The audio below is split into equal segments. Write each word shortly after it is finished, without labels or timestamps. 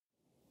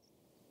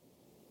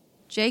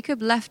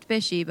Jacob left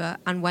Beersheba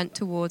and went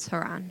towards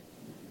Haran.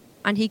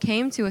 And he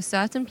came to a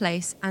certain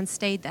place and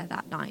stayed there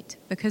that night,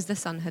 because the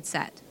sun had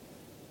set.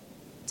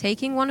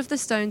 Taking one of the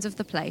stones of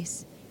the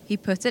place, he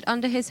put it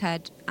under his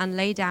head and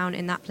lay down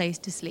in that place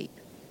to sleep.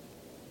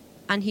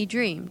 And he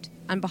dreamed,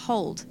 and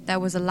behold, there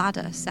was a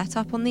ladder set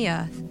up on the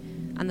earth,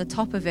 and the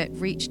top of it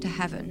reached to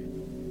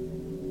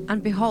heaven.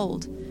 And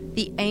behold,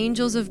 the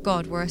angels of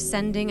God were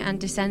ascending and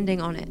descending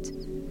on it.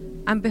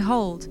 And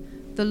behold,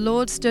 the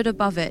Lord stood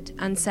above it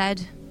and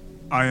said,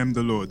 I am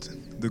the Lord,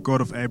 the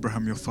God of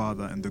Abraham your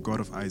father and the God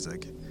of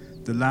Isaac.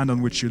 The land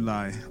on which you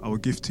lie I will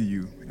give to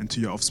you and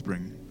to your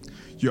offspring.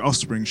 Your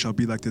offspring shall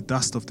be like the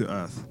dust of the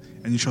earth,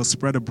 and you shall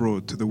spread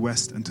abroad to the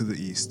west and to the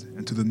east,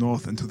 and to the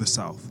north and to the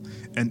south.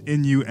 And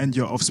in you and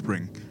your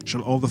offspring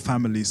shall all the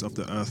families of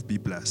the earth be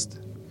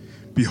blessed.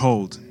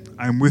 Behold,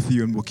 I am with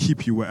you and will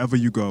keep you wherever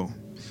you go,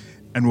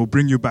 and will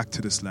bring you back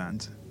to this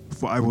land,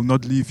 for I will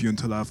not leave you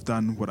until I have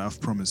done what I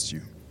have promised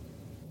you.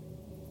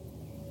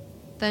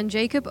 Then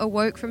Jacob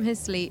awoke from his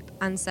sleep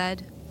and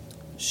said,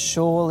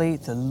 Surely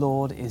the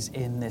Lord is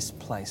in this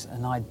place,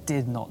 and I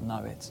did not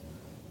know it.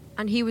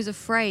 And he was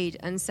afraid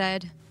and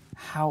said,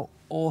 How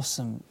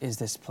awesome is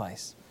this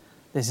place!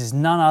 This is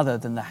none other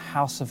than the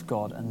house of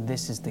God, and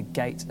this is the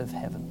gate of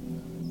heaven.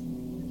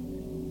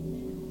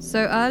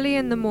 So early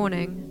in the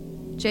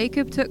morning,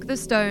 Jacob took the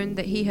stone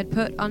that he had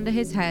put under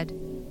his head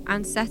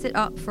and set it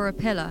up for a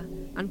pillar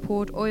and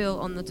poured oil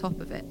on the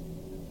top of it.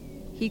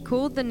 He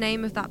called the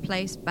name of that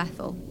place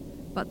Bethel,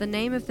 but the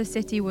name of the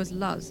city was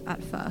Luz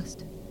at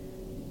first.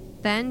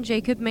 Then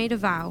Jacob made a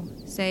vow,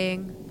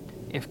 saying,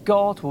 If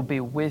God will be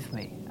with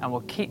me and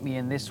will keep me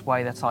in this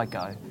way that I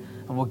go,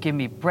 and will give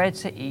me bread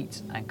to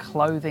eat and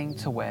clothing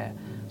to wear,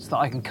 so that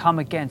I can come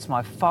again to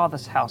my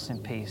father's house in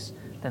peace,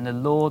 then the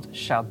Lord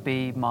shall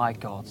be my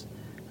God,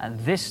 and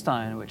this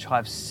stone which I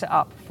have set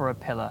up for a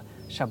pillar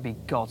shall be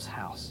God's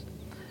house.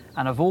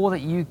 And of all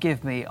that you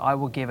give me, I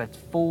will give a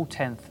full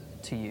tenth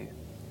to you.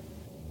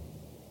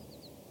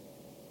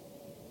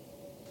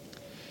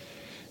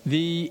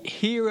 The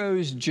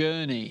hero's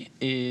journey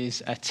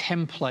is a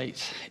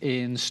template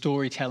in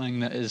storytelling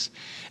that has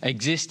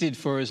existed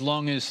for as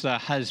long as there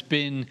has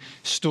been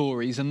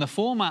stories. And the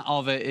format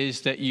of it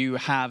is that you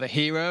have a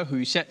hero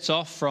who sets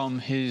off from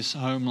his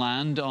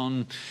homeland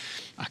on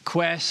a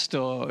quest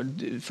or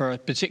for a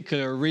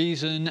particular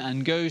reason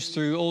and goes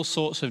through all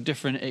sorts of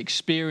different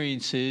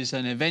experiences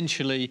and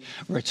eventually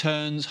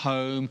returns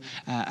home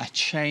a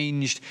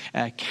changed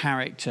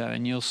character.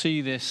 And you'll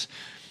see this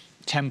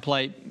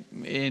template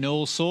in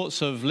all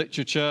sorts of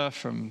literature,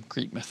 from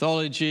Greek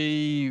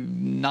mythology,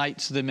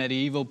 knights of the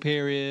medieval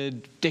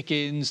period,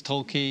 Dickens,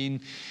 Tolkien,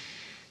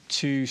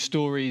 to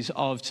stories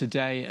of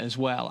today as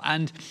well.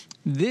 And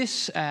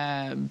this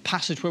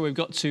passage where we've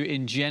got to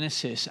in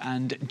Genesis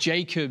and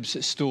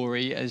Jacob's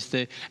story as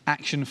the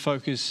action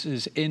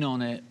focuses in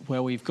on it,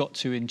 where we've got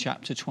to in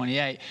chapter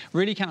 28,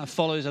 really kind of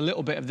follows a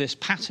little bit of this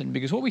pattern,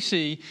 because what we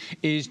see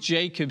is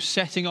Jacob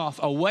setting off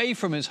away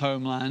from his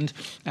homeland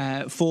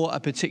for a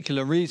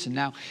particular reason.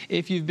 Now,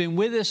 if you've been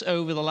with us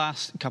over the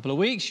last couple of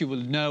weeks, you will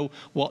know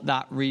what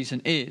that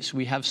reason is.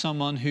 We have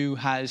someone who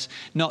has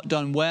not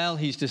done well.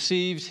 He's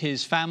deceived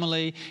his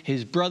family.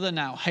 His brother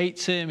now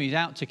hates him. He's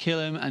out to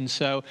kill him. And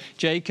so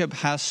Jacob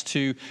has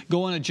to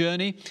go on a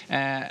journey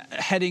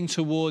heading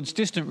towards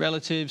distant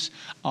relatives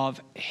of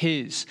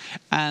his.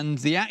 And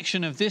the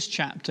action of this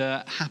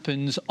chapter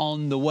happens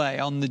on the way,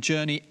 on the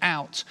journey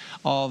out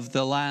of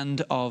the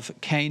land of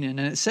Canaan.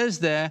 And it says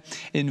there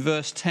in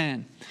verse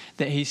 10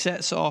 that he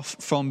sets off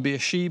from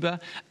Beersheba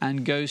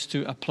and goes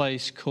to a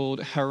place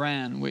called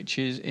Haran, which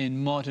is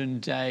in modern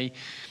day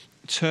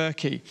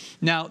Turkey.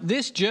 Now,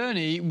 this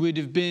journey would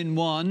have been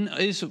one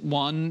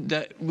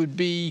that would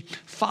be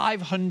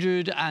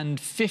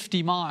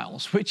 550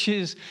 miles, which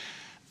is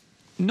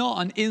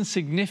not an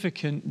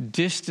insignificant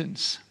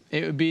distance.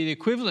 It would be the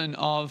equivalent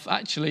of,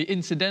 actually,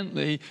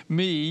 incidentally,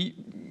 me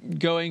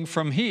going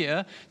from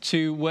here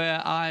to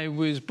where I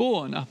was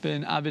born, up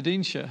in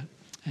Aberdeenshire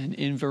and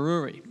in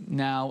Inverurie.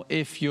 Now,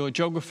 if your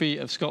geography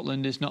of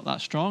Scotland is not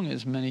that strong,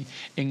 as many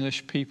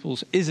English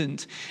people's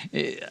isn't,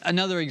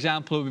 another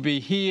example would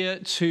be here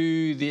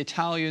to the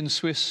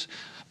Italian-Swiss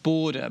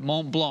border,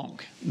 Mont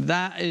Blanc.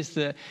 That is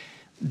the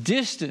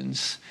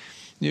distance,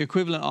 the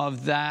equivalent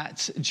of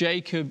that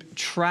Jacob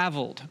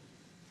traveled.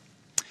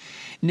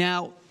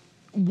 Now,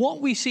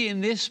 what we see in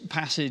this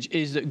passage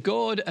is that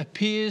God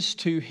appears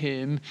to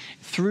him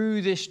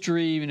through this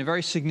dream in a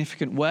very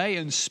significant way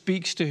and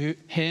speaks to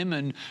him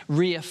and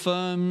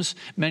reaffirms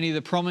many of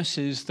the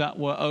promises that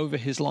were over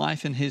his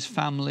life and his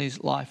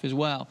family's life as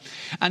well.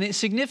 And it's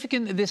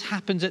significant that this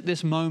happens at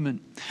this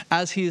moment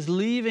as he is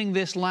leaving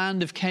this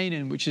land of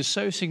Canaan, which is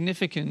so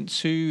significant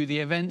to the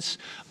events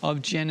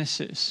of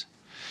Genesis.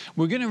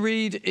 We're going to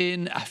read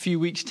in a few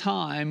weeks'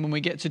 time, when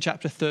we get to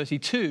chapter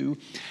 32,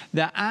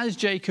 that as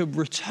Jacob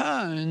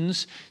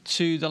returns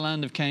to the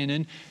land of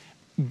Canaan,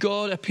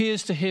 God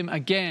appears to him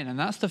again, and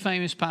that's the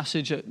famous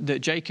passage that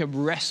Jacob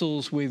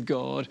wrestles with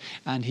God,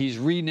 and he's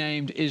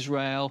renamed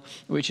Israel,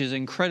 which is an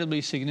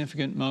incredibly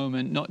significant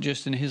moment, not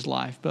just in his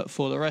life, but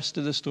for the rest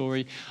of the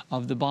story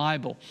of the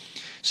Bible.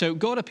 So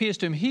God appears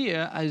to him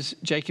here as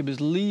Jacob is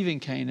leaving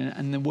Canaan,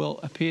 and then will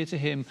appear to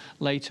him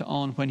later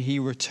on when he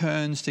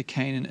returns to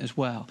Canaan as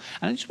well.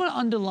 And I just want to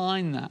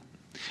underline that.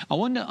 I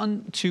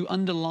want to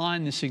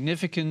underline the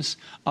significance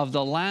of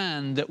the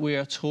land that we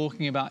are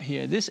talking about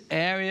here. This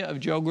area of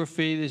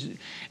geography,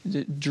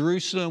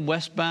 Jerusalem,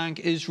 West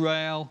Bank,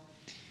 Israel,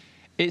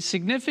 it's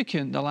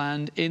significant, the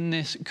land, in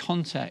this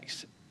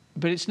context.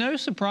 But it's no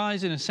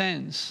surprise, in a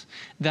sense,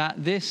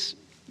 that this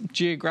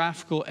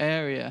geographical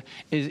area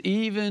is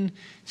even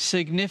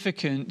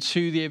significant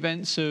to the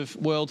events of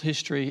world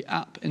history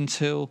up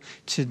until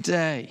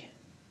today.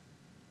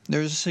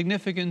 There is a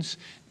significance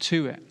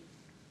to it.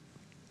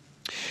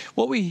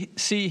 What we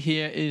see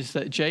here is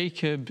that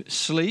Jacob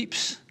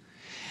sleeps,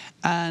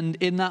 and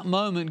in that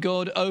moment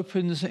God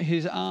opens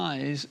his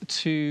eyes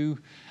to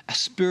a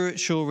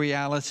spiritual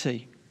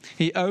reality.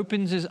 He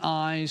opens his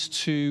eyes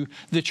to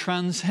the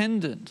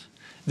transcendent,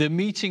 the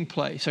meeting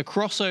place, a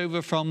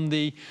crossover from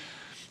the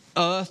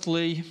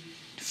earthly,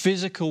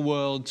 physical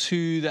world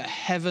to the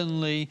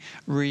heavenly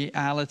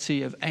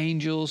reality of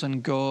angels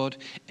and God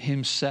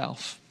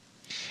himself.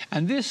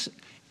 And this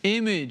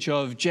image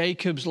of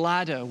Jacob's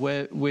ladder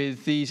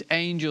with these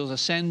angels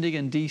ascending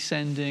and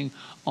descending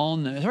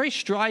on them. It's a very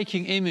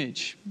striking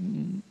image.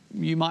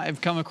 You might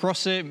have come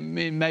across it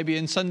maybe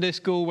in Sunday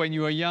school when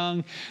you were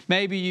young.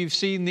 Maybe you've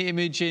seen the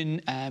image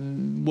in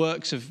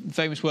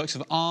famous works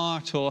of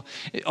art, or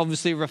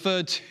obviously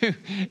referred to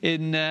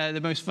in the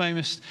most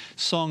famous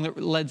song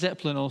that Led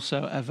Zeppelin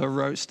also ever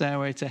wrote,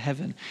 Stairway to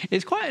Heaven.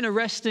 It's quite an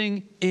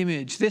arresting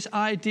image, this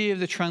idea of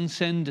the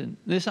transcendent,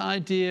 this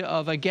idea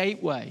of a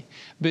gateway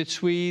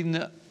between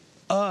the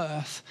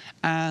earth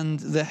and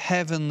the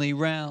heavenly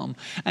realm.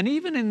 And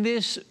even in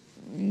this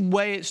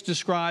way it's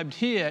described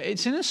here,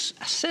 it's in a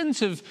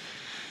sense of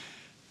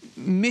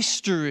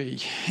mystery.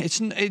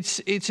 It's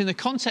in the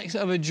context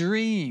of a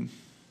dream.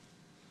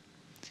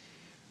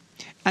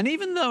 And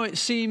even though it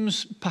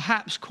seems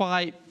perhaps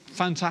quite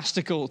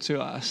fantastical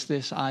to us,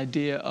 this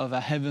idea of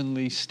a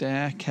heavenly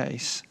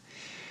staircase,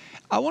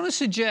 I want to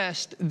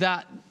suggest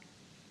that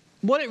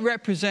what it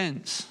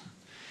represents,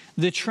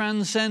 the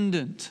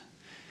transcendent,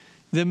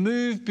 the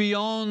move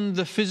beyond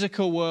the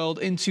physical world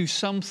into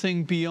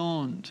something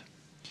beyond.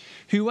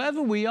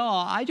 Whoever we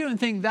are, I don't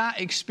think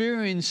that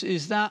experience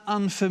is that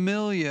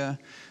unfamiliar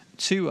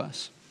to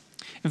us.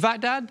 In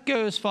fact, I'd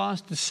go as far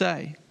as to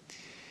say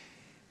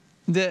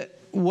that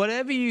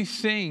whatever you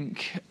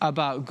think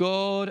about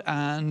God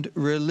and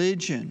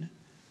religion,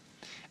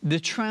 the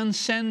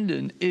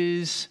transcendent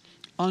is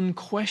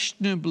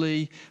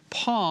unquestionably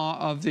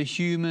part of the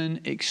human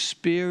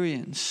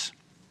experience.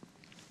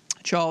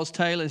 Charles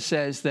Taylor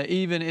says that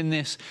even in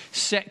this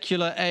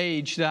secular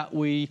age that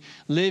we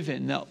live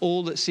in, that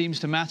all that seems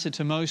to matter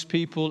to most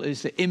people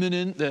is the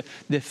immanent,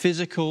 the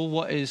physical,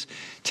 what is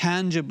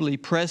tangibly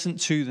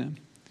present to them.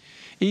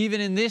 Even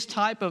in this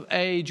type of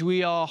age,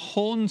 we are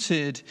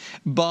haunted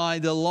by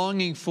the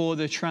longing for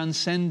the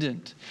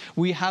transcendent.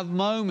 We have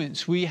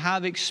moments, we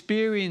have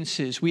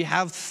experiences, we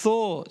have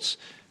thoughts,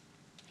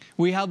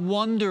 we have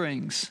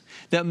wonderings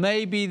that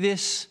maybe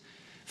this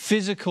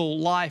physical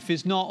life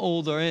is not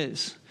all there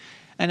is.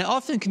 And it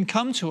often can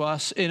come to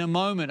us in a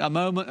moment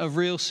of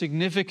real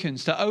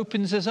significance that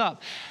opens us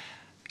up,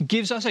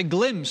 gives us a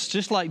glimpse,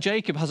 just like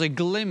Jacob has a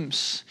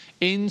glimpse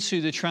into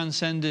the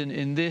transcendent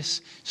in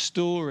this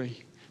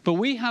story. But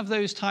we have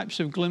those types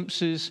of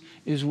glimpses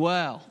as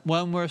well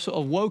when we're sort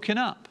of woken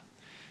up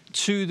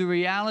to the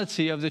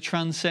reality of the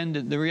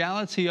transcendent, the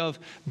reality of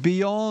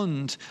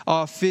beyond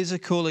our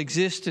physical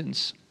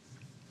existence.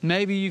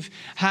 Maybe you've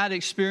had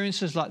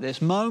experiences like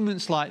this,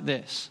 moments like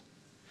this.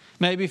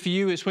 Maybe for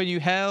you it's when you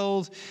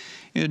held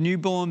your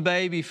newborn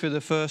baby for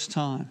the first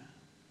time.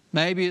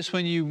 Maybe it's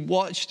when you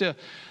watched a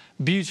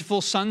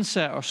beautiful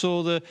sunset or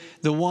saw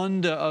the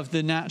wonder of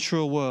the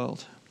natural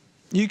world.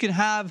 You can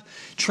have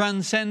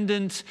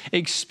transcendent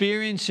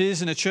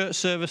experiences in a church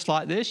service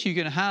like this. You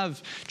can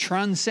have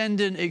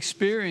transcendent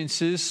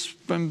experiences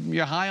when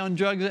you're high on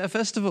drugs at a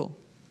festival.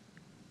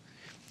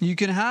 You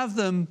can have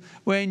them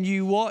when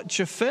you watch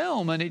a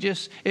film and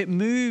it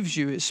moves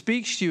you, it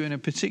speaks to you in a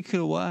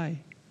particular way.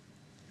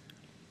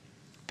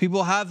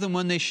 People have them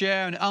when they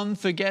share an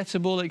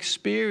unforgettable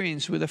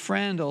experience with a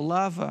friend or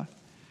lover.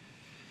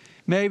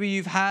 Maybe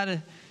you've had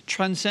a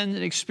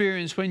transcendent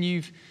experience when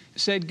you've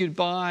said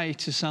goodbye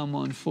to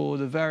someone for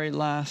the very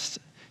last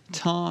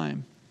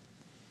time.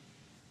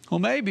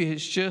 Or maybe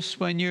it's just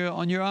when you're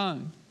on your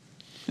own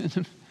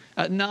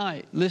at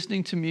night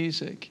listening to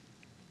music.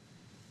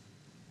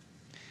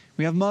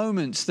 We have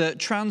moments that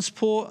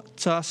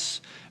transport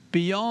us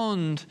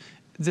beyond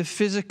the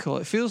physical.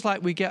 It feels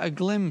like we get a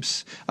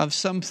glimpse of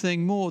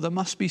something more. There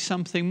must be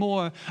something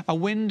more, a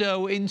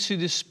window into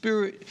the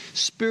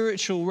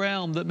spiritual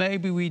realm that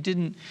maybe we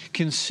didn't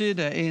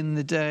consider in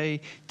the day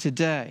to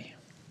day.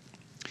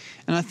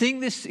 And I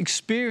think this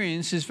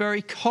experience is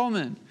very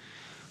common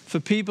for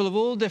people of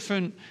all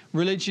different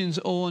religions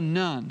or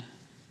none.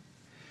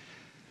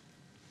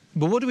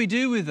 But what do we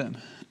do with them?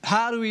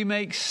 How do we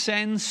make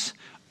sense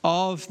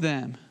of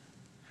them?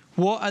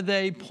 What are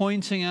they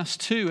pointing us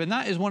to? And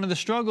that is one of the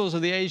struggles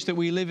of the age that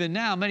we live in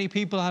now. Many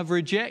people have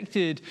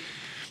rejected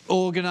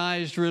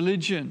organized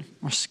religion,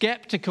 are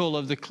skeptical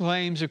of the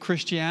claims of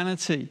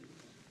Christianity.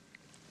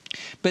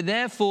 But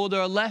therefore, they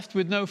are left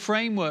with no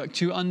framework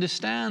to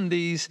understand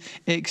these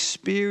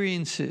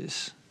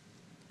experiences.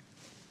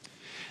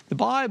 The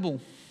Bible,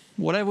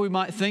 whatever we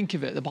might think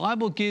of it, the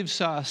Bible gives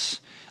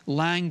us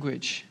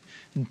language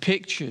and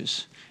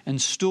pictures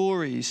and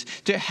stories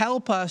to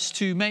help us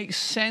to make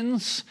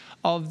sense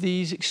of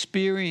these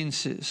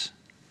experiences.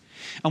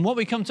 And what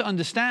we come to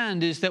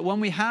understand is that when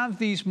we have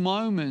these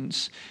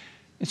moments,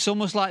 it's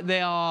almost like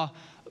they are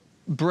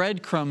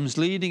breadcrumbs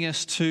leading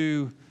us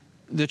to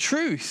the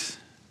truth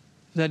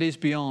that is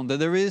beyond, that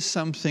there is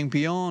something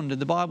beyond.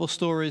 And the Bible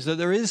story is that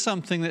there is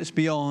something that's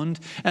beyond,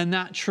 and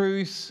that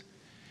truth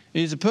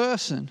is a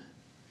person.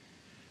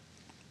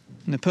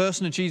 In the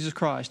person of Jesus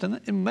Christ. And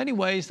in many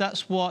ways,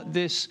 that's what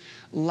this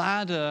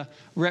ladder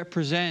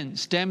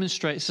represents,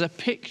 demonstrates, as a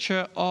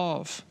picture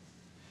of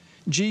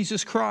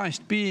Jesus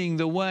Christ being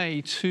the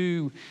way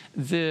to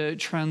the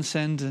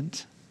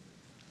transcendent.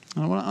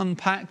 And I want to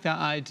unpack that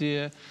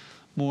idea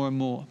more and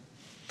more.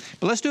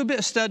 But let's do a bit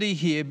of study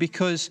here,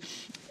 because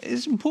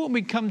it's important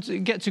we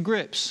get to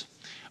grips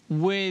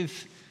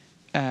with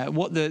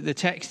what the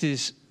text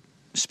is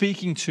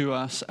speaking to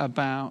us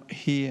about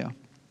here.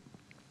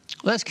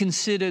 Let's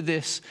consider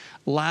this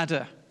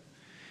ladder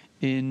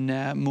in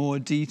more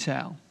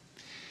detail.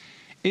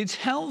 It's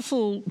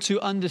helpful to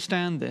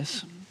understand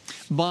this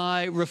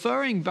by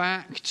referring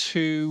back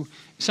to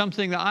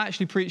something that I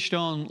actually preached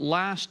on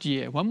last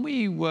year. When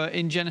we were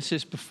in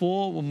Genesis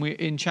before, when we were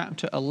in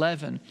chapter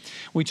 11,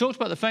 we talked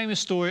about the famous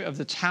story of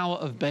the Tower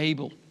of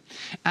Babel.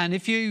 And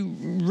if you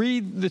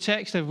read the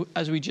text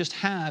as we just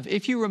have,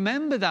 if you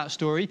remember that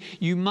story,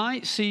 you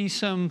might see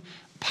some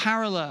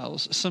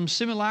parallels, some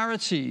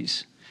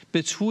similarities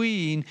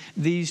between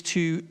these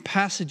two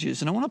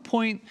passages. And I want to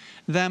point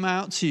them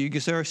out to you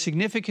because they are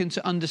significant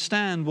to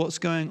understand what's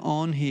going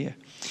on here.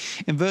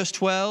 In verse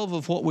 12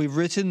 of what we've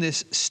written,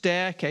 this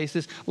staircase,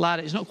 this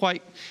ladder, it's not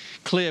quite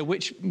clear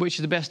which is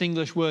the best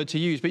English word to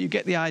use, but you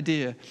get the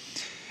idea.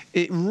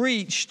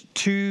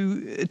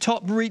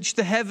 Top reached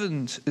the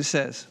heavens, it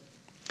says.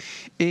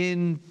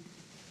 In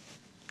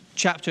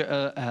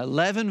chapter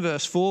 11,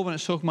 verse 4, when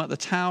it's talking about the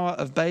Tower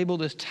of Babel,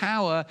 this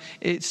tower,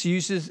 it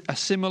uses a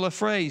similar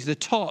phrase. The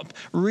top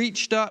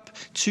reached up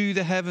to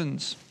the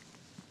heavens.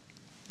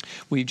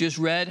 We've just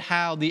read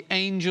how the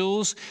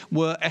angels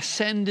were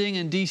ascending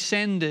and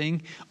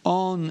descending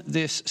on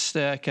this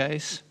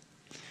staircase.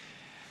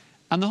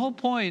 And the whole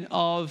point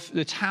of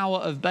the Tower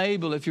of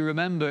Babel, if you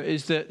remember,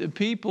 is that the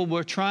people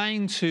were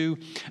trying to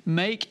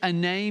make a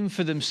name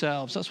for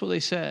themselves. That's what they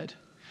said.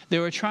 They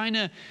were trying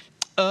to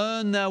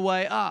earn their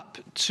way up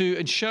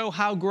and show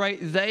how great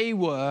they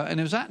were. And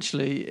it was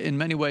actually, in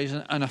many ways,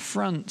 an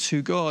affront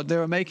to God. They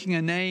were making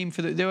a name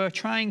they were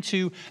trying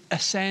to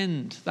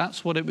ascend.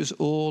 That's what it was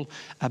all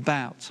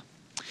about.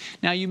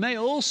 Now, you may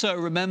also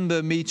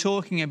remember me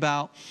talking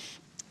about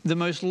the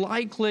most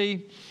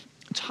likely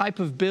type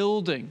of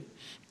building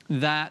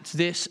that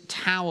this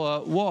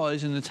tower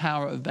was in the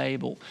Tower of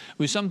Babel. It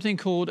was something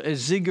called a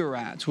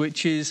ziggurat,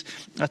 which is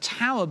a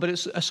tower, but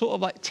it's a sort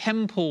of like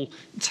temple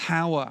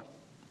tower.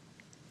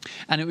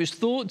 And it was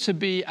thought to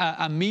be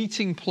a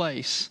meeting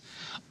place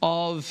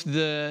of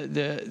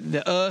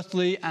the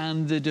earthly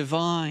and the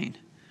divine.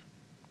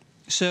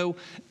 So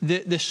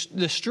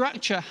the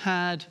structure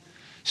had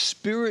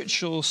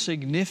spiritual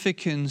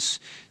significance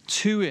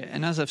to it.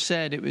 And as I've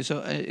said, it was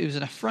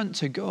an affront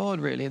to God,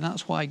 really. And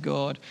that's why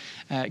God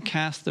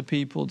cast the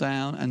people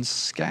down and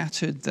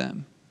scattered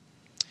them.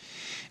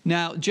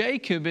 Now,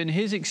 Jacob, in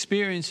his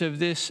experience of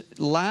this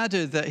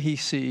ladder that he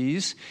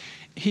sees,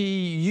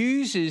 he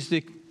uses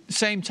the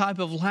same type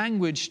of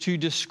language to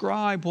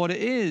describe what it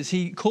is.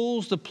 He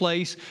calls the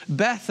place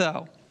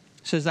Bethel.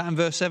 Says that in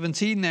verse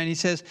 17 there, and he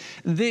says,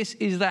 this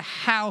is the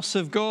house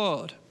of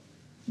God.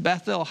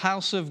 Bethel,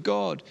 house of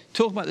God.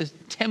 Talking about this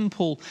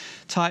temple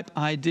type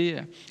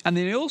idea. And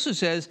then he also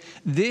says,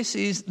 this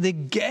is the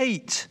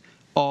gate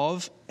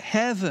of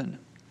heaven.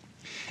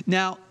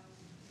 Now,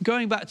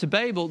 going back to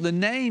Babel, the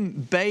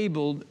name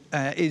Babel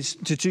is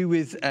to do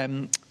with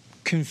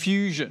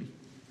confusion.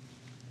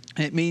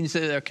 It means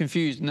that they're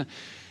confused.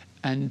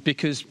 And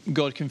because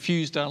God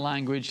confused our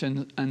language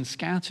and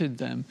scattered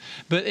them.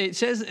 But it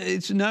says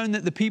it's known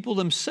that the people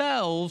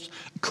themselves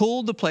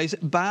called the place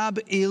Bab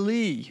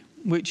Eli,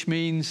 which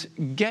means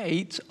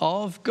gate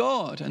of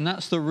God. And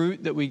that's the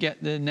root that we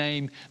get the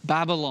name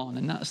Babylon.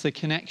 And that's the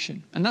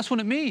connection. And that's what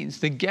it means,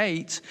 the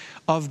gate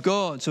of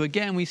God. So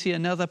again, we see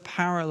another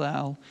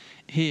parallel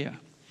here.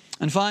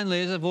 And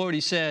finally, as I've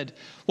already said,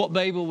 what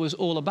Babel was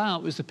all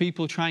about was the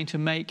people trying to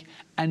make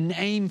a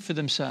name for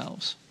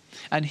themselves.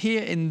 And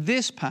here in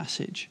this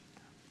passage,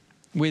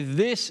 with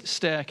this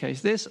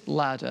staircase, this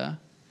ladder,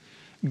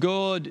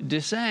 God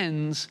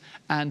descends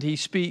and he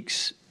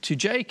speaks to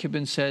Jacob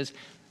and says,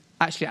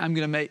 actually, I'm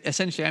going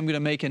to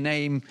make a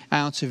name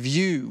out of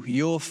you,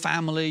 your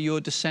family, your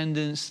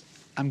descendants.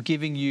 I'm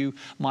giving you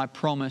my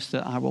promise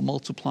that I will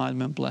multiply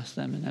them and bless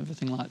them and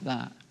everything like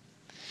that.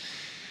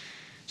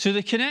 So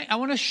I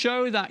want to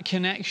show that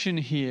connection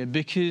here,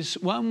 because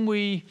when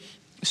we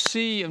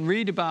see and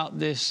read about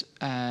this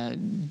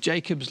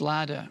Jacob's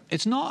ladder,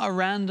 it's not a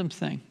random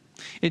thing.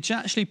 It's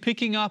actually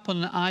picking up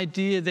on an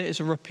idea that is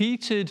a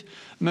repeated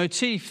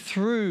motif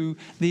through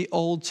the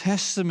Old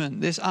Testament,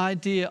 this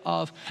idea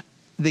of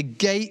the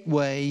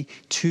gateway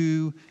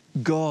to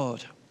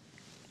God.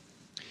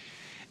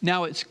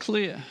 Now it's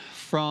clear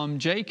from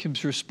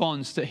Jacob's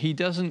response that he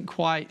doesn't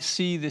quite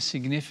see the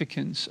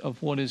significance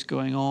of what is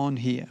going on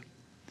here.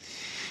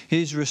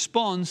 His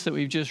response that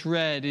we've just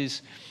read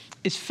is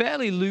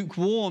fairly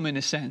lukewarm in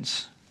a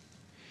sense.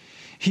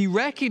 He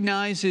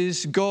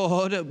recognizes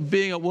God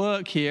being at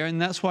work here,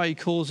 and that's why he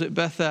calls it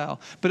Bethel.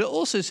 But it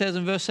also says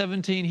in verse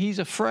 17, he's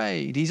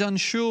afraid, he's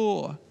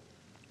unsure.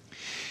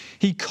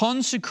 He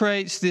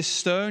consecrates this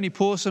stone, he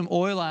pours some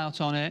oil out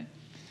on it,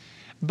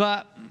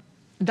 but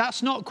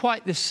that's not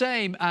quite the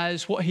same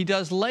as what he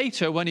does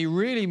later when he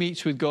really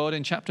meets with God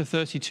in chapter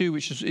 32,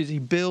 which is he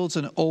builds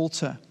an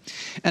altar.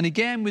 And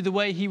again, with the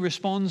way he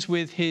responds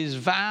with his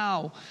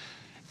vow,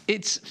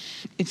 it's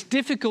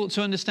difficult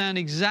to understand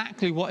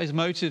exactly what his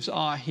motives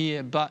are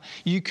here, but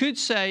you could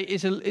say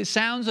it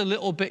sounds a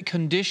little bit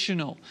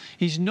conditional.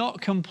 He's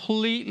not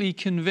completely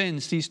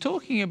convinced. He's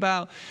talking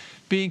about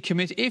being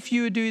committed. If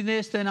you do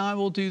this, then I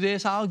will do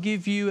this. I'll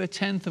give you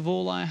 1/10 of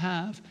all I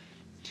have.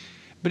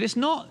 But it's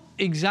not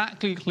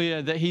exactly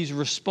clear that he's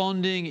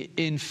responding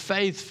in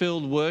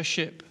faith-filled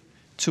worship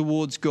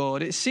towards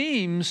God. It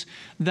seems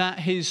that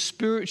his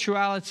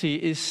spirituality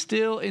is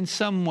still in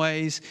some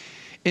ways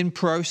in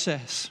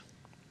process.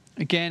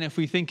 Again, if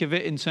we think of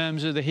it in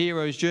terms of the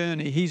hero's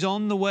journey, he's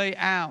on the way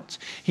out.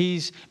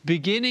 He's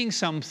beginning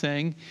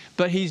something,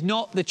 but he's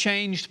not the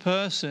changed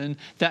person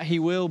that he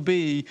will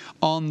be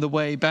on the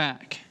way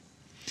back.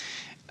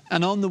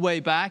 And on the way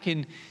back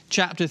in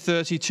chapter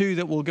 32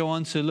 that we'll go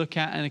on to look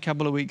at in a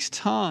couple of weeks'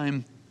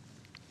 time,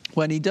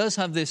 when he does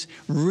have this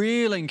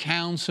real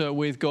encounter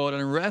with God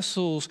and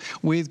wrestles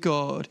with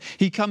God,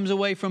 he comes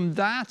away from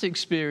that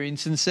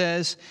experience and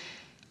says,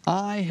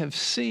 I have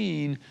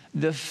seen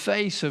the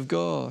face of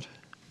God.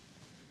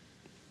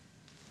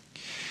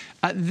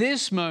 At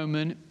this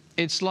moment,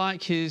 it's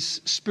like his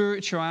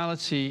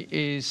spirituality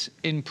is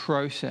in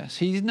process.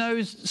 He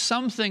knows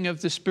something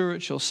of the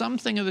spiritual,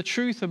 something of the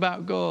truth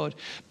about God,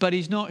 but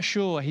he's not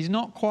sure. He's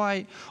not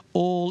quite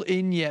all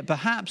in yet.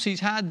 Perhaps he's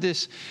had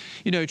this,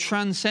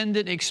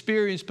 transcendent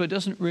experience, but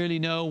doesn't really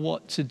know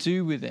what to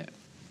do with it.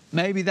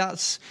 Maybe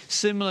that's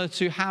similar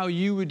to how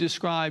you would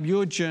describe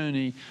your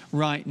journey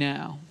right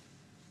now.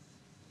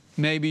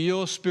 Maybe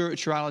your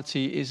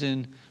spirituality is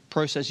in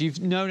process.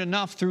 You've known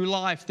enough through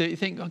life that you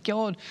think, oh,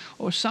 God,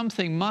 or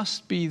something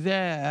must be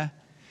there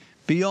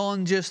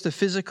beyond just the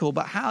physical.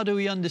 But how do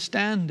we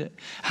understand it?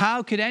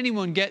 How could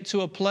anyone get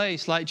to a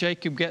place like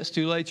Jacob gets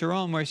to later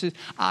on where he says,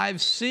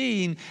 I've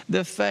seen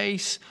the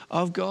face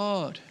of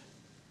God?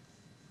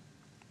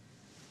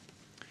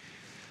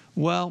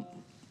 Well,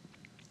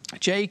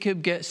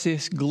 Jacob gets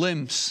this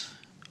glimpse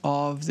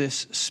of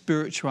this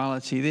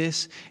spirituality,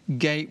 this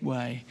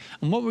gateway.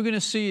 And what we're going to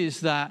see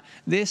is that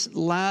this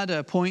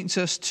ladder points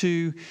us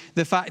to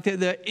the fact that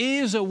there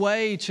is a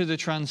way to the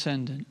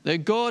transcendent, that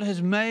God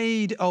has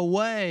made a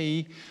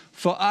way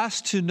for us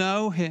to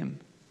know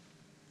him.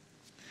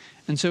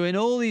 And so in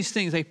all these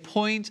things, they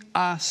point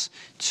us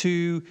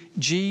to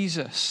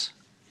Jesus.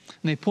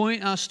 And they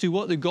point us to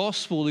what the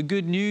gospel, the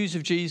good news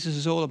of Jesus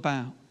is all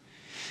about.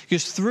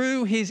 Because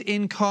through his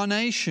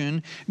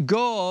incarnation,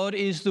 God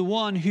is the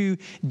one who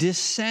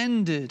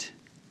descended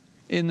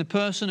in the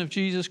person of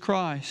Jesus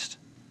Christ.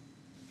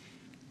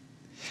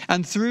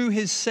 And through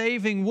his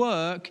saving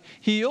work,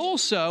 he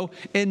also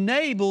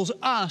enables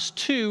us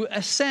to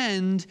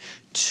ascend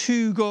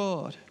to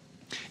God.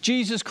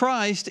 Jesus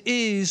Christ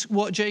is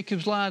what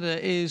Jacob's ladder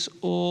is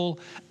all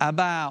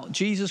about.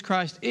 Jesus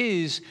Christ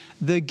is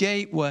the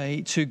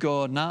gateway to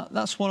God. Now,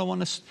 that's what I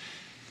want to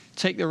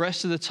take the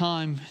rest of the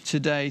time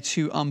today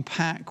to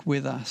unpack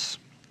with us.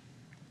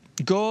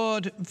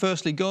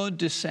 Firstly, God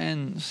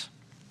descends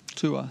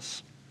to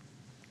us.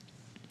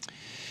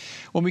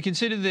 When we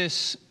consider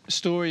this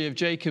story of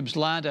Jacob's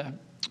ladder,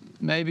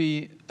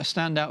 maybe a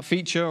standout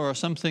feature or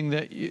something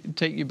that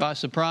take you by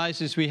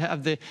surprise is we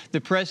have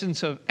the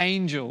presence of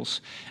angels.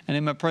 And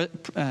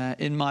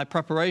in my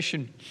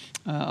preparation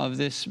of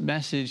this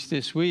message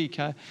this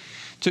week, I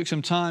took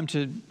some time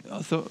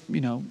I thought,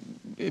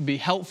 it'd be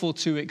helpful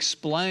to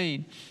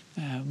explain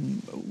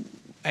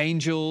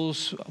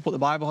angels, what the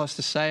Bible has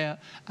to say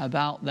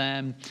about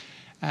them.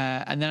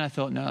 And then I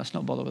thought, no, let's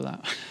not bother with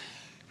that.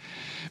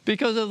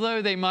 Because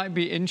although they might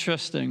be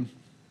interesting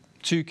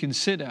to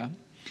consider,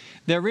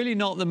 they're really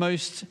not the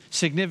most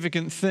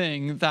significant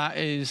thing that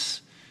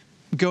is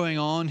going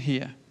on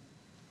here.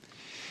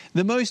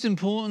 The most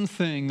important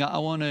thing that I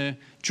want to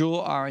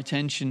draw our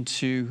attention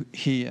to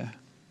here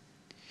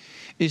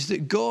is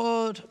that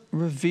God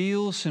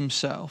reveals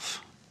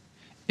himself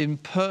in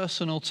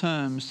personal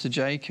terms to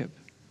Jacob.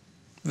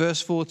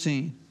 Verse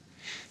 14,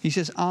 he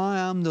says, I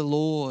am the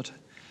Lord,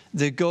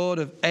 the God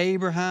of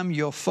Abraham,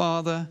 your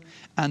father,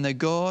 and the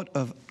God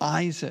of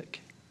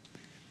Isaac.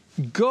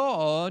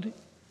 God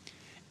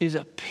is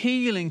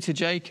appealing to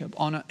Jacob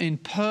in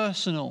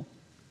personal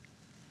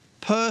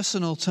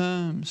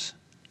terms.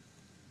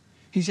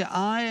 He said,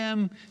 I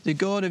am the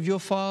God of your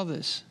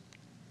fathers.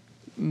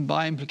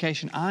 By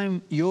implication,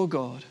 I'm your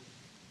God.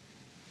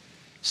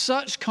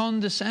 Such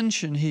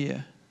condescension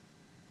here.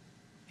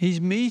 He's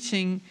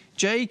meeting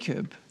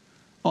Jacob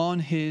on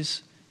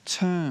his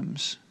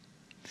terms.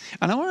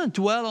 And I want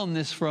to dwell on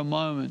this for a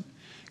moment,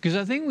 because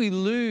I think we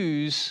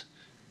lose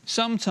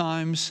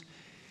sometimes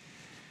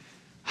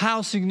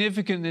how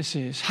significant this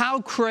is,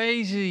 how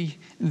crazy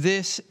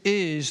this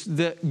is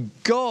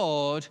that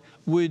God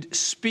would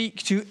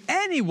speak to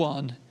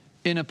anyone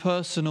in a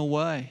personal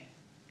way.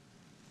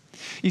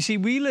 You see,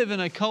 we live in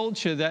a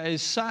culture that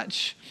is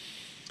such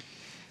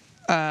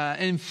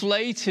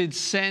inflated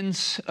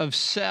sense of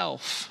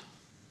self.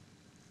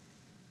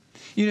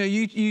 You know,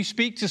 you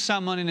speak to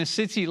someone in a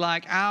city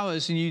like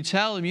ours and you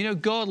tell them, you know,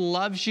 God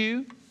loves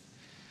you.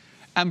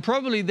 And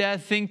probably they're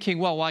thinking,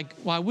 well,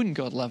 why wouldn't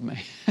God love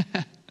me?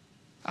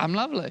 I'm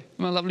lovely.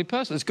 I'm a lovely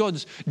person. It's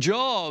God's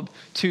job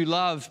to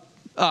love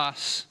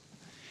us.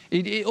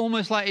 It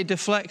almost like it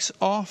deflects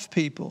off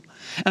people.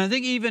 And I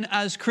think even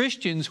as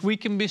Christians, we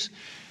can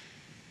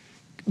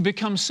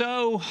become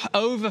so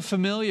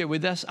over-familiar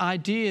with this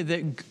idea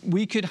that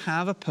we could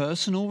have a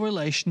personal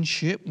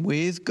relationship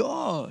with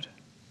God.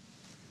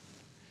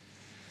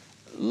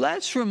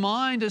 Let's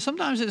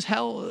sometimes it's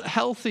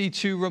healthy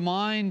to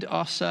remind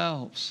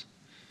ourselves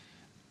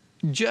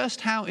just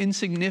how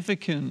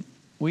insignificant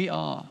we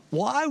are.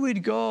 Why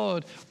would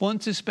God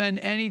want to spend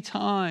any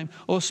time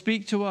or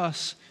speak to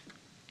us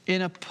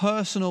in a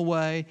personal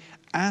way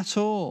at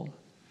all?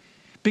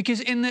 Because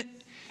in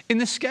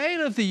the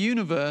scale of the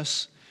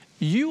universe,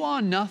 you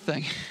are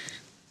nothing.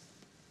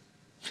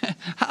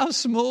 How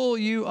small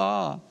you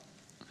are.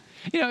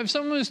 You know, if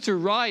someone was to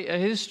write a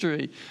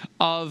history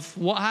of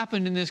what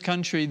happened in this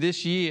country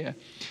this year,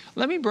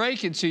 let me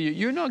break it to you,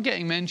 you're not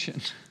getting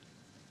mentioned.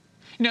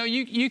 You know,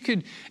 you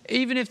could,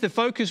 even if the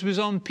focus was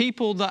on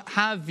people that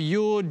have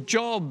your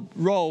job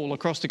role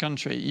across the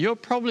country, you're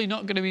probably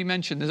not going to be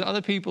mentioned. There's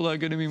other people that are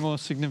going to be more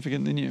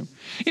significant than you.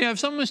 You know, if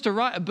someone was to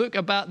write a book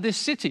about this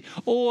city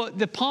or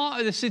the part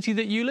of the city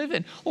that you live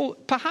in, or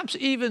perhaps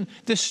even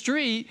the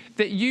street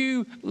that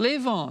you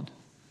live on,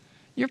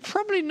 you're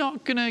probably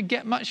not going to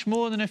get much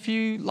more than a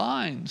few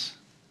lines.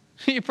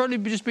 You'd probably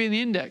just be in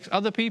the index,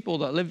 other people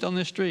that lived on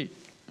this street.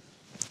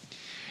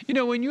 You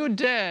know, when you're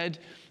dead,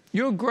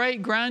 your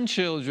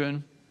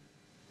great-grandchildren,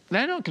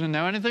 they're not going to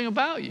know anything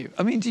about you.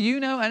 I mean, do you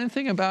know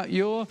anything about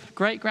your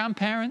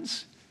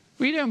great-grandparents?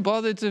 We don't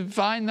bother to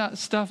find that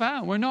stuff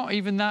out. We're not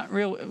even that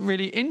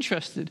really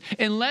interested.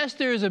 Unless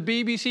there is a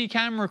BBC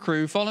camera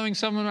crew following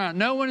someone around,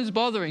 no one is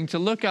bothering to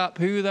look up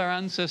who their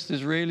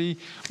ancestors really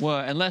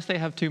were, unless they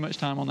have too much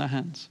time on their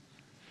hands.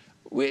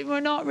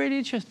 We're not really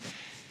interested.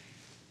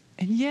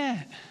 And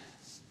yet,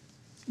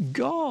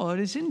 God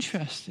is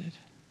interested.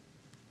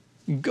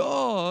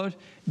 God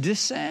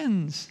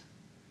descends.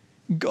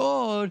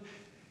 God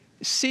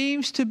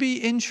seems to be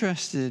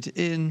interested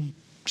in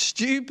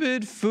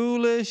stupid,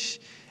 foolish,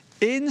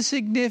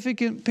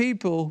 insignificant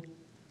people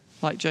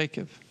like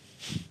Jacob.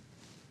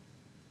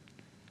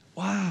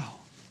 Wow.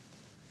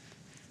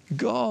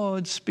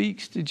 God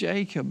speaks to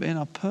Jacob in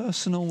a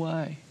personal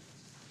way.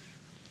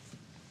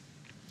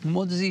 And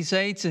what does he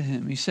say to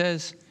him? He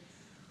says,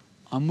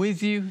 I'm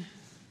with you.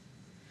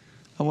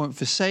 I won't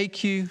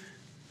forsake you.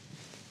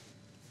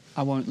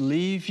 I won't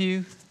leave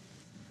you.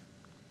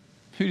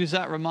 Who does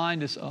that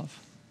remind us of?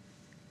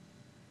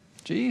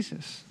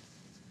 Jesus.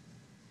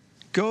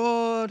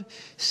 God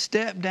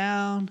stepped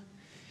down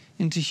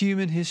into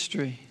human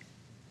history.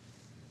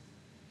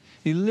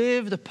 He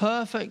lived a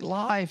perfect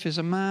life as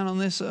a man on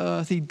this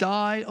earth. He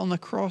died on the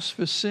cross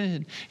for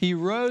sin. He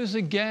rose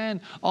again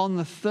on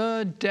the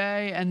third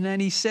day, and then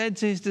he said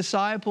to his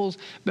disciples,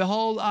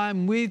 behold,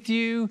 I'm with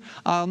you.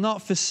 I'll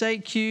not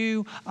forsake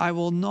you. I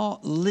will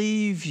not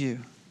leave you.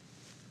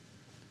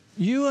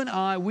 You and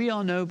I, we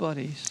are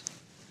nobodies.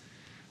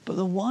 But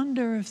the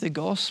wonder of the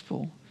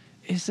gospel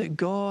is that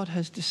God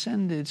has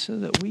descended so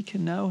that we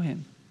can know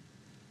him.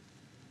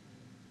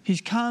 He's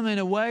come in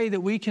a way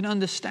that we can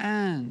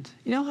understand.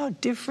 You know how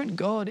different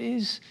God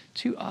is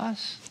to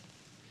us?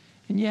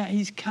 And yet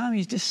he's come,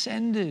 he's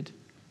descended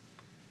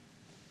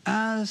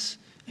as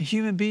a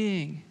human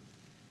being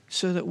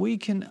so that we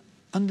can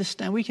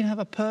understand, we can have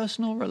a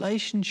personal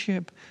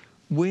relationship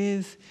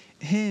with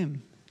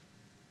him.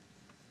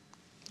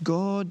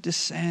 God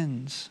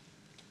descends.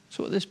 That's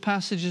what this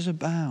passage is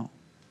about.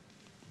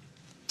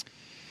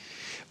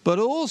 But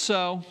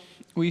also,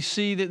 we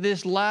see that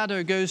this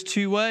ladder goes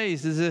two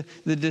ways. There's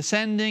the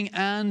descending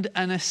and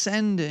an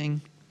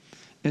ascending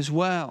as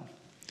well.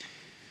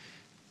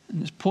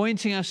 And it's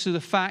pointing us to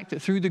the fact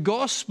that through the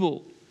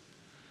gospel,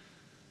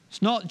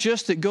 It's not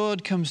just that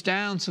God comes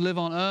down to live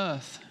on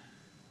earth,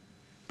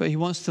 but he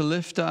wants to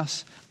lift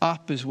us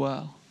up as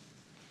well.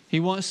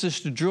 He wants us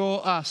to draw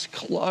us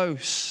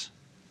close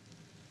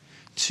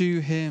to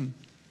him.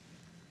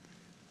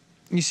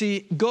 You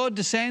see, God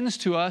descends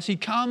to us. He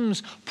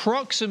comes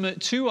proximate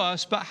to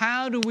us. But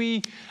how do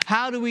we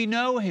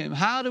know him?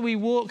 How do we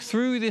walk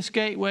through this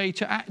gateway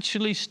to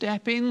actually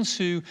step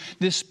into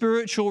the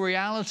spiritual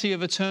reality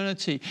of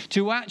eternity?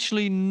 To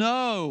actually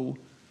know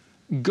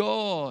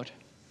God?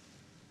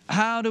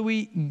 How do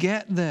we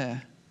get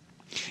there?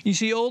 You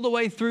see, all the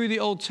way through the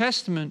Old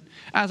Testament,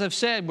 as I've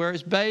said, where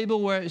it's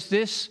Babel, where it's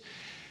this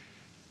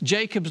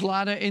Jacob's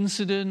ladder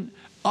incident,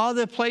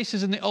 other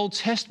places in the Old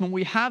Testament,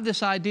 we have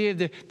this idea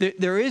that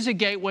there is a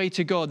gateway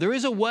to God. There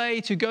is a way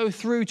to go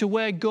through to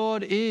where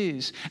God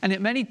is. And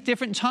at many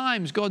different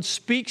times, God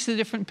speaks to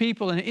different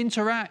people and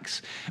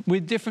interacts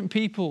with different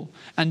people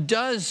and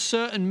does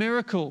certain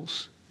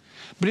miracles.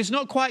 But it's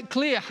not quite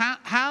clear,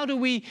 how do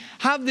we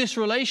have this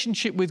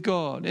relationship with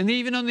God? And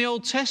even in the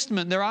Old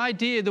Testament, their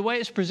idea, the way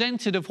it's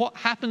presented of what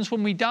happens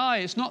when we die,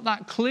 it's not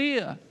that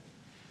clear.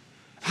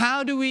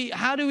 How do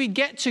we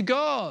get to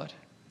God?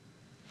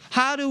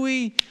 How do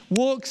we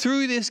walk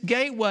through this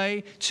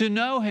gateway to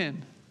know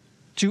him?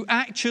 To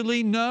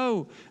actually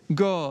know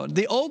God?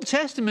 The Old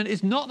Testament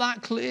is not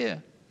that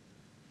clear.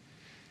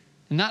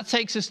 And that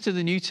takes us to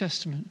the New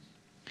Testament.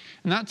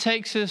 And that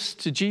takes us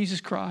to Jesus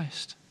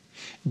Christ.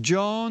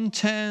 John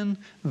 10,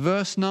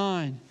 verse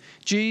 9.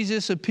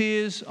 Jesus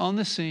appears on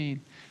the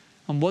scene.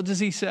 And what does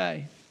he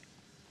say?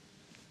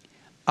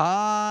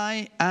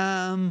 I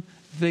am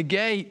the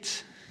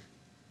gate.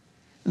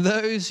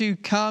 Those who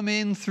come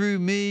in through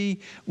me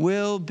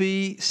will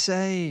be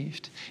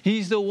saved.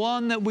 He's the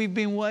one that we've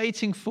been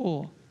waiting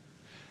for.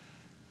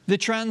 The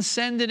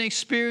transcendent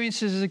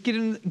experiences have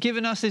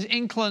given us this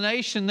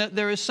inclination that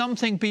there is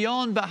something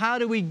beyond, but how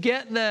do we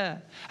get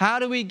there? How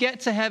do we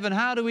get to heaven?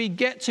 How do we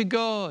get to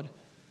God?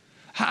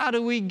 How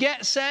do we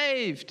get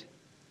saved?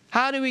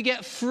 How do we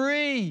get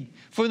free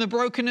from the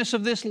brokenness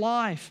of this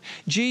life?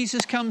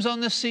 Jesus comes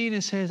on the scene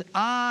and says,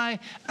 I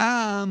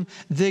am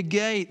the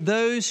gate.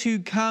 Those who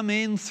come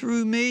in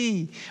through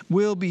me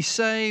will be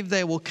saved.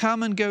 They will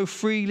come and go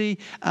freely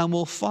and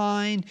will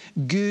find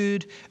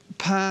good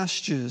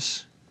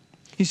pastures.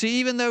 You see,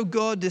 even though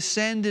God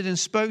descended and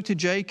spoke to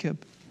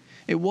Jacob,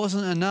 it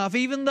wasn't enough.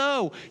 Even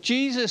though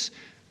Jesus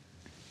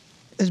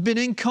has been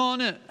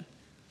incarnate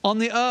on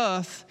the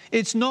earth,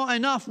 it's not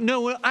enough.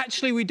 No,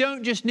 actually, we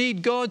don't just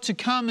need God to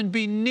come and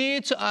be near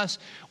to us.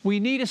 We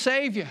need a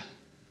Savior.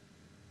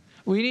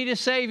 We need a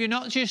Savior,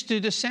 not just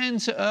to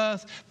descend to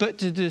earth, but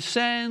to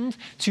descend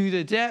to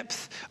the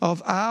depth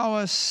of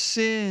our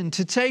sin,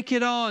 to take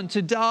it on,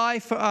 to die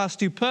for us,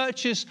 to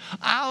purchase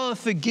our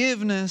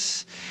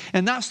forgiveness.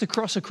 And that's the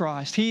cross of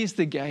Christ. He is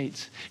the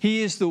gate.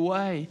 He is the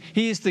way.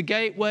 He is the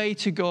gateway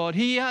to God.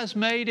 He has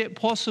made it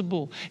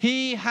possible.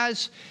 He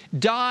has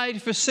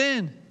died for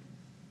sin.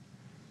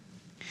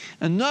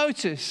 And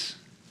notice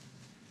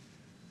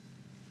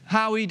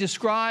how he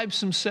describes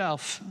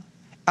himself.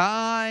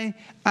 I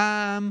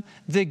am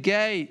the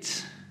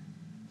gate.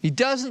 He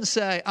doesn't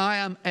say, I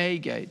am a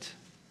gate.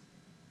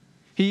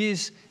 He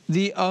is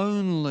the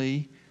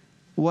only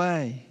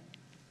way.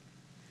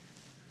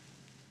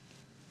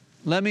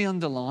 Let me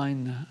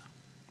underline that.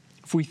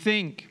 If you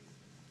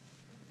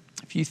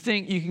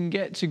think you can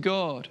get to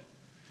God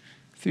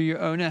through your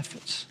own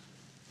efforts,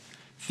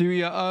 through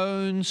your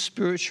own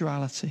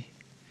spirituality,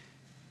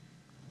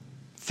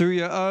 through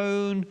your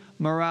own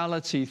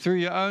morality, through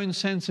your own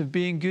sense of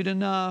being good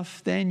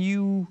enough, then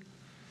you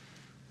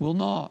will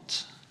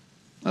not.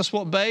 That's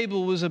what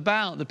Babel was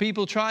about. The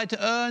people tried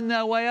to earn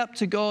their way up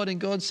to God, and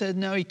God said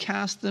no, he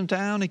cast them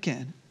down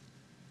again.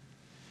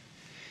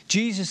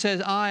 Jesus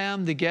says, I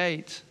am the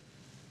gate.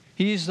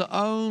 He is the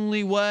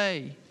only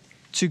way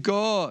to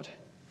God.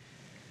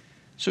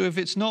 So if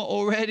it's not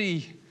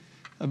already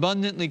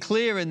abundantly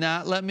clear in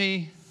that, let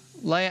me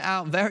lay it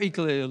out very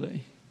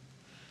clearly.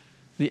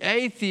 The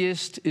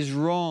atheist is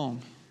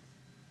wrong.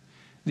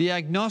 The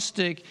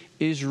agnostic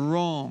is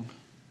wrong.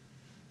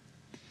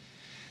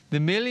 The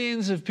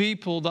millions of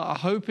people that are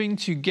hoping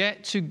to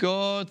get to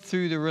God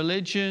through the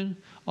religion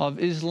of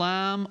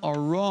Islam are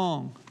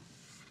wrong.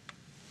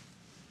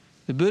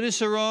 The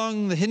Buddhists are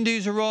wrong, the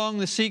Hindus are wrong,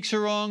 the Sikhs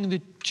are wrong,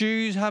 the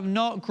Jews have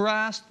not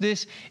grasped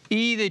this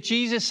either.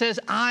 Jesus says,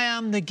 I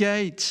am the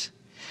gate.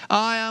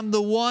 I am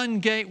the one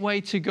gateway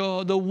to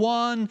God, the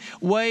one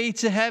way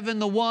to heaven,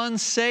 the one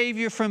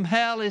Savior from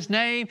hell. His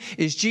name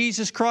is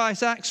Jesus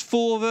Christ. Acts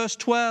 4 verse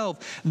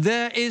 12.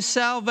 There is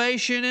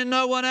salvation in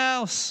no one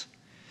else,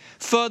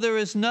 for there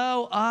is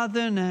no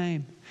other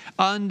name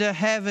under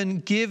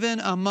heaven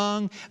given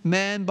among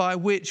men by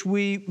which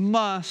we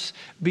must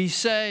be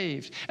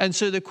saved. And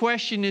so the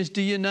question is,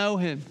 do you know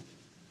him?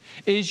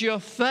 Is your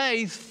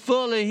faith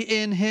fully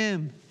in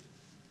him?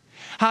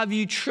 Have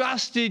you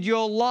trusted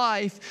your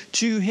life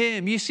to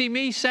him? You see,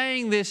 me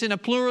saying this in a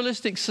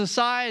pluralistic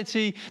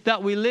society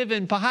that we live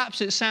in, perhaps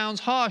it sounds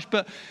harsh,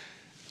 but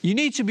You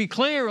need to be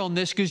clear on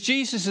this, because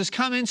Jesus has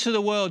come into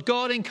the world,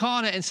 God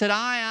incarnate, and said,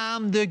 I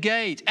am the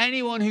gate.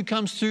 Anyone who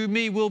comes through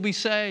me will be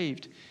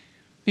saved.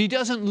 He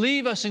doesn't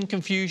leave us in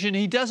confusion.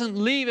 He doesn't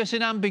leave us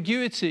in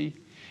ambiguity.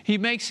 He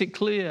makes it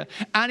clear.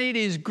 And it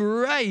is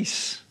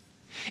grace.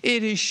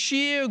 It is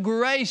sheer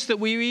grace that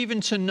we're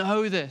even to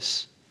know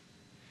this.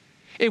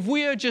 If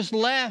we are just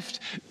left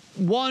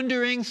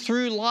wandering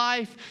through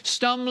life,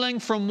 stumbling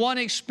from one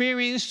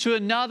experience to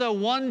another,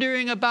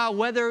 wondering about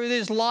whether it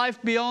is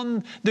life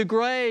beyond the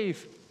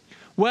grave,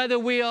 whether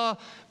we are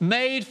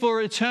made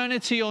for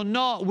eternity or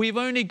not, we've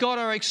only got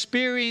our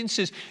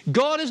experiences.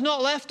 God has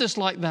not left us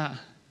like that.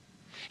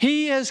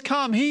 He has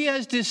come. He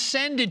has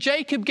descended.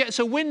 Jacob gets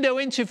a window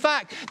into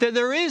fact that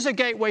there is a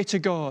gateway to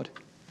God.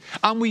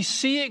 And we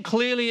see it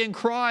clearly in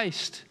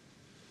Christ.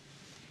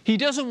 He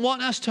doesn't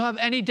want us to have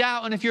any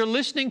doubt. And if you're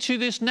listening to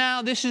this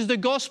now, this is the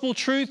gospel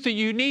truth that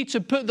you need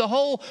to put the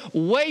whole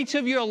weight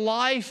of your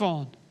life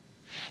on.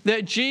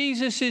 That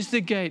Jesus is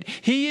the gate.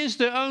 He is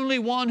the only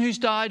one who's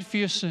died for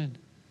your sin.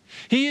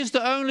 He is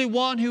the only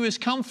one who has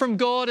come from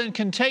God and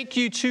can take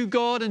you to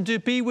God and to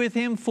be with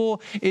Him for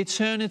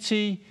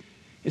eternity.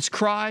 It's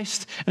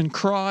Christ and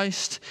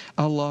Christ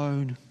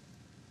alone.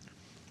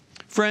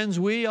 Friends,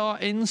 we are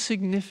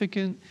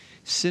insignificant,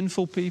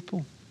 sinful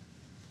people.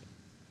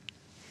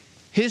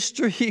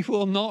 History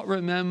will not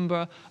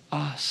remember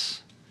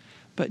us,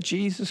 but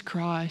Jesus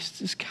Christ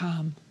has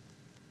come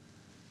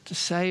to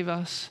save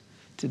us,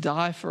 to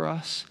die for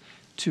us,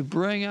 to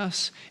bring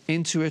us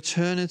into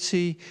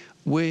eternity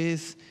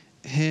with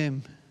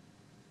Him.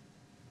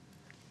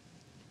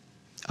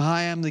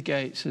 I am the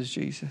gate, says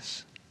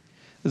Jesus.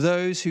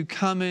 Those who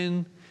come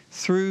in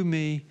through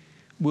me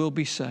will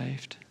be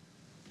saved.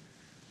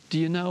 Do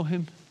you know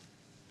Him?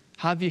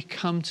 Have you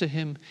come to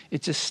Him?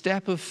 It's a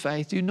step of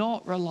faith. Do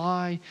not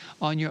rely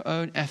on your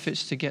own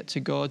efforts to get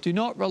to God. Do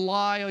not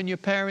rely on your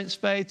parents'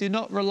 faith. Do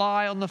not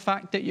rely on the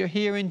fact that you're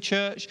here in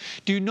church.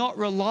 Do not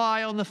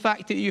rely on the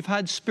fact that you've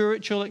had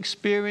spiritual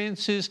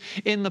experiences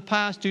in the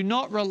past. Do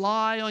not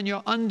rely on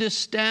your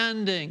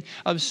understanding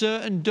of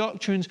certain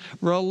doctrines.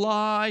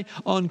 Rely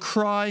on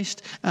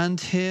Christ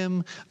and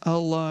Him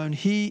alone.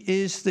 He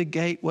is the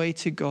gateway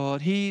to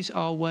God. He's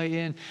our way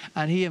in,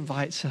 and He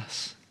invites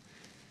us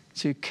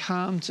to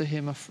come to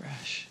Him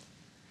afresh,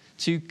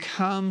 to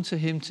come to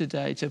Him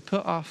today, to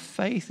put our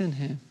faith in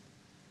Him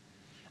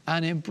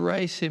and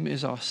embrace Him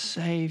as our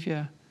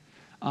Savior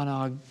and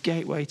our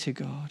gateway to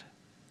God.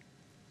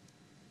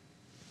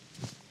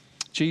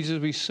 Jesus,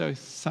 we so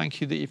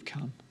thank You that You've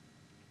come.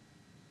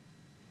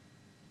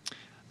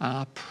 And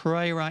I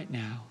pray right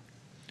now,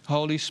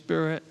 Holy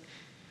Spirit,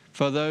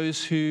 for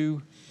those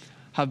who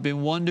have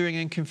been wandering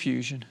in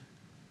confusion,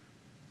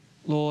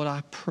 Lord,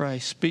 I pray,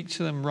 speak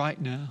to them right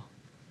now,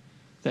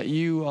 that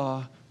You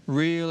are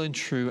real and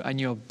true and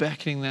You're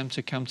beckoning them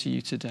to come to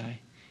You today.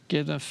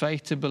 Give them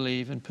faith to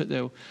believe and put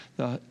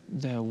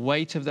their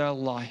weight of their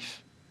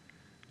life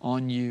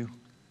on You.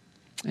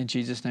 In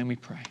Jesus' name we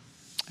pray.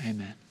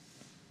 Amen.